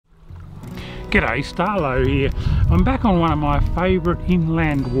G'day, Starlo here. I'm back on one of my favourite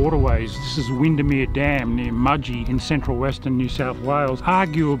inland waterways. This is Windamere Dam near Mudgee in central western New South Wales.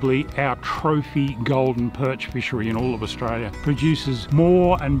 Arguably our trophy golden perch fishery in all of Australia. Produces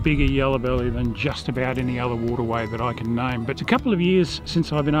more and bigger yellowbelly than just about any other waterway that I can name. But it's a couple of years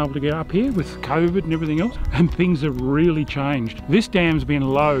since I've been able to get up here with COVID and everything else, and things have really changed. This dam's been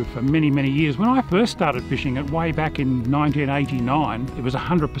low for many years. When I first started fishing it way back in 1989, it was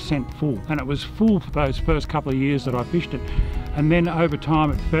 100% full, and it was full for those first couple of years that I fished it. And then over time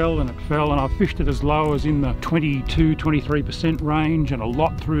it fell, and I fished it as low as in the 22-23% range and a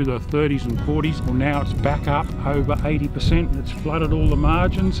lot through the 30s and 40s. Well, now it's back up over 80% and it's flooded all the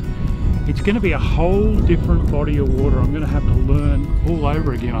margins. It's going to be a whole different body of water. I'm going to have to learn all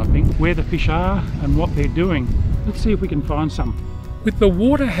over again, I think, where the fish are and what they're doing. Let's see if we can find some. With the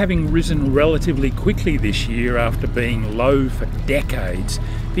water having risen relatively quickly this year after being low for decades,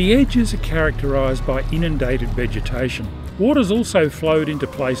 the edges are characterised by inundated vegetation. Water's also flowed into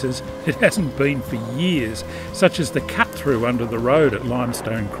places it hasn't been for years, such as the cut-through under the road at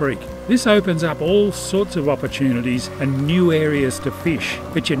Limestone Creek. This opens up all sorts of opportunities and new areas to fish,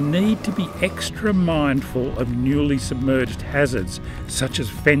 but you need to be extra mindful of newly submerged hazards, such as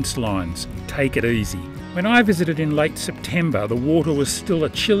fence lines. Take it easy. When I visited in late September, the water was still a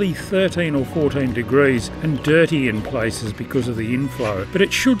chilly 13 or 14 degrees and dirty in places because of the inflow, but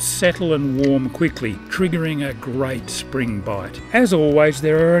it should settle and warm quickly, triggering a great spring bite. As always,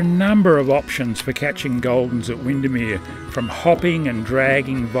 there are a number of options for catching goldens at Windamere, from hopping and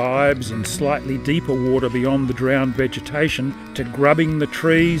dragging vibes in slightly deeper water beyond the drowned vegetation, to grubbing the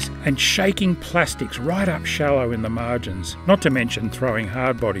trees and shaking plastics right up shallow in the margins, not to mention throwing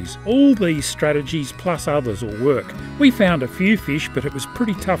hard bodies. All these strategies plus others will work. We found a few fish, but it was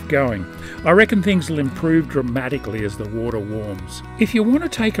pretty tough going. I reckon things will improve dramatically as the water warms. If you want to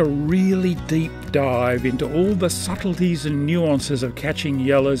take a really deep dive into all the subtleties and nuances of catching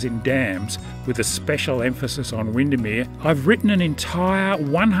yellows in dams, with a special emphasis on Windamere, I've written an entire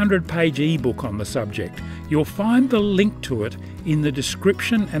 100-page ebook on the subject. You'll find the link to it in the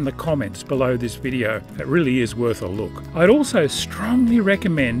description and the comments below this video. It really is worth a look. I'd also strongly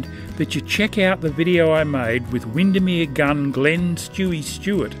recommend that you check out the video I made with Windamere gun Glenn Stewie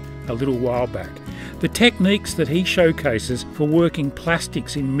Stewart a little while back. The techniques that he showcases for working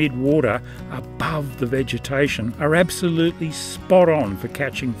plastics in mid-water above the vegetation are absolutely spot on for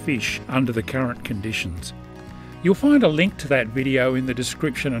catching fish under the current conditions. You'll find a link to that video in the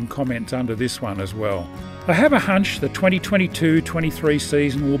description and comments under this one as well. I have a hunch the 2022-23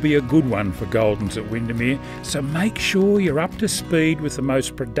 season will be a good one for goldens at Windamere, so make sure you're up to speed with the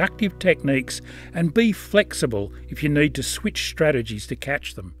most productive techniques and be flexible if you need to switch strategies to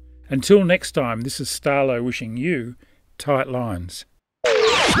catch them. Until next time, this is Starlo wishing you tight lines.